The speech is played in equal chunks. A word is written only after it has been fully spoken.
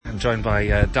I'm joined by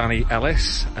Danny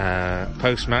Ellis,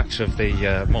 post-match of the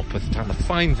Morpeth Town, the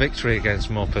fine victory against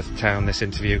Morpeth Town. This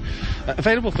interview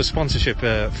available for sponsorship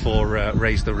for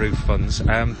Raise the Roof funds.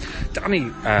 Danny,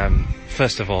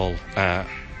 first of all,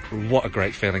 what a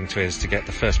great feeling it is to get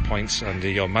the first points under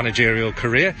your managerial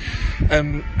career,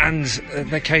 and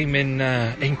they came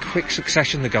in quick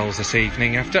succession, the goals this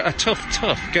evening, after a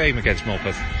tough game against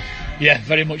Morpeth. Yeah,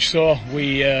 very much so.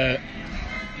 We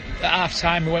at half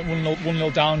time we went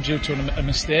 1-0 down due to a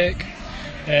mistake,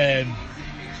 and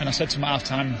I said to him at half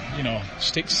time, you know,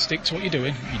 stick to what you're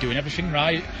doing everything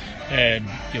right,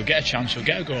 you'll get a chance, you'll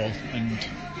get a goal. And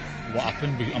what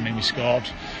happened? We scored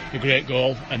a great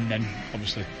goal, and then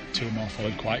obviously two more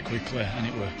followed quite quickly, and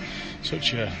it was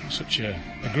such a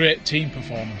great team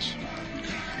performance.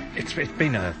 It's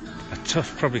been a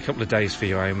tough probably couple of days for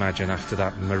you, I imagine, after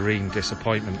that Marine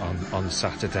disappointment on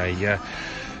Saturday.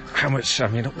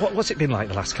 What's it been like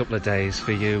the last couple of days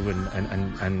for you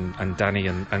and Danny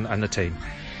and the team?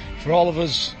 For all of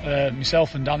us,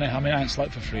 myself and Danny, I hadn't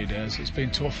slept for 3 days. It's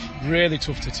been tough, really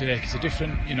tough to take. It's a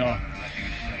different,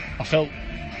 I felt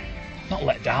not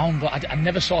let down, but I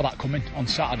never saw that coming on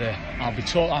Saturday.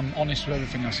 I'm honest with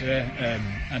everything I say,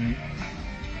 and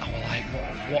I was like,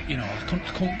 what?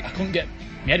 I couldn't get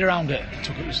my head around it.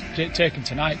 It was taken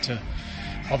tonight to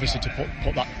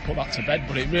put that to bed,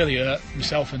 but it really hurt.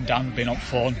 Myself and Dan being on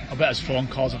phone. I bet his phone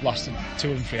calls have lasted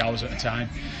 2 and 3 hours at a time.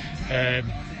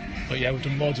 But yeah, we've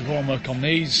done loads of homework on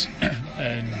these,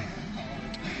 and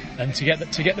to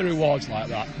get the rewards like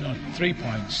that, 3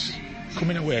 points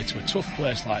coming away to a tough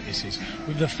place like this is,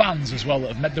 with the fans as well that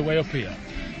have made their way up here.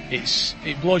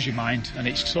 It blows your mind, and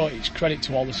it's credit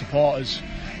to all the supporters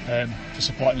for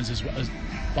supporting us as well,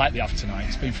 like they have tonight.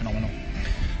 It's been phenomenal.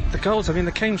 The goals,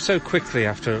 they came so quickly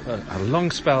after a long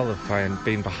spell of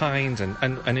being behind, and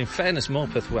in fairness,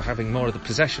 Morpeth were having more of the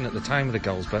possession at the time of the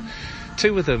goals, but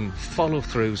two of them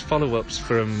follow-ups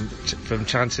from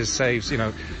chances, saves.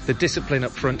 The discipline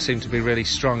up front seemed to be really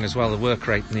strong as well, the work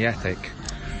rate and the ethic.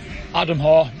 Adam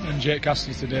Hoare and Jake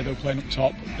Cassidy today, they were playing up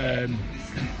top.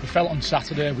 We felt on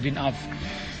Saturday we didn't have,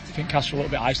 I think Castle a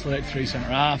little bit isolated, 3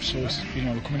 centre-halves, so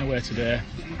we're coming away today.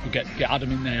 We get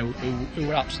Adam in there, who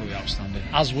were absolutely outstanding,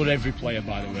 as would every player,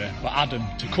 by the way. But Adam,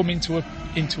 to come into a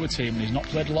team, and he's not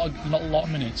played not a lot of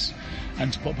minutes,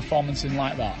 and to put a performance in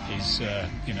like that is,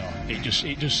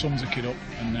 it just sums the kid up.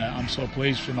 And I'm so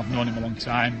pleased for him. I've known him a long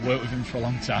time, worked with him for a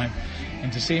long time,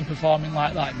 and to see him performing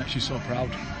like that, it makes you so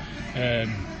proud.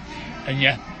 And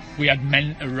yeah, we had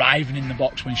men arriving in the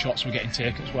box when shots were getting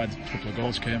taken. That's where a couple of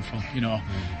goals came from,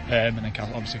 and then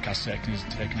obviously Cass taking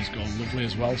his goal lovely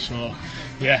as well. So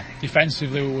yeah,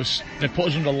 defensively they put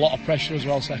us under a lot of pressure as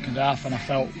well second half, and I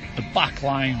felt the back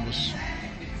line was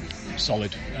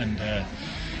solid, and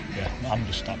I'm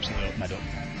just absolutely made up.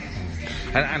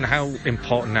 And how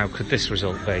important now could this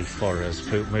result be for us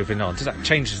moving on? Does that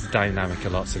changes the dynamic a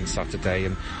lot since Saturday?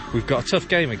 And we've got a tough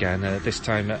game again, this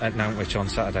time at Nantwich on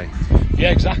Saturday.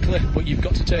 Yeah, exactly. But you've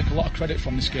got to take a lot of credit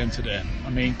from this game today.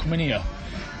 Coming here,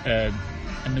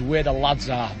 and the way the lads,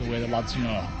 they're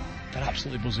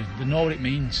absolutely buzzing. They know what it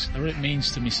means. They know what it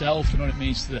means to myself. They know what it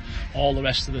means to all the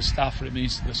rest of the staff. What it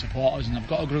means to the supporters. And I've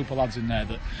got a group of lads in there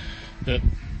that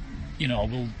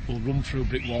will run through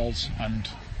brick walls, and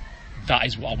that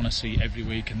is what I want to see every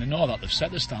week. And they know that they've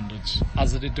set the standards,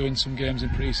 as they did doing some games in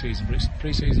pre-season. But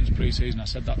pre-season is pre-season. I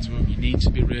said that to them. You need to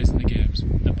be raising the games,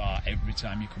 the bar, every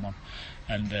time you come on.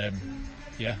 And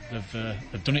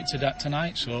they've done it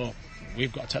tonight. So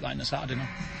we've got to take that into Saturday now.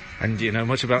 And do you know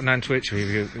much about Nantwich?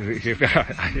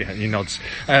 Yeah, he nods.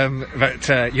 But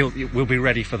we'll be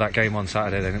ready for that game on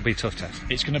Saturday then. It'll be a tough test.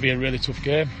 It's going to be a really tough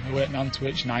game. Away at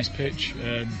Nantwich, nice pitch.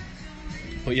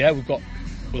 But yeah, we'll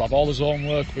have all the zone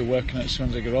work. We're working it as soon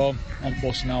as I get home. On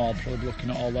bus now, I'll probably be looking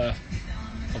at all their,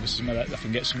 obviously if I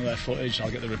can get some of their footage,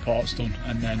 I'll get the reports done,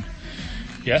 and then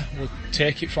yeah, we'll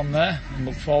take it from there and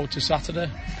look forward to Saturday.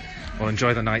 Well,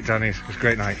 enjoy the night, Danny. It was a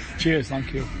great night. Cheers,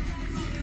 thank you.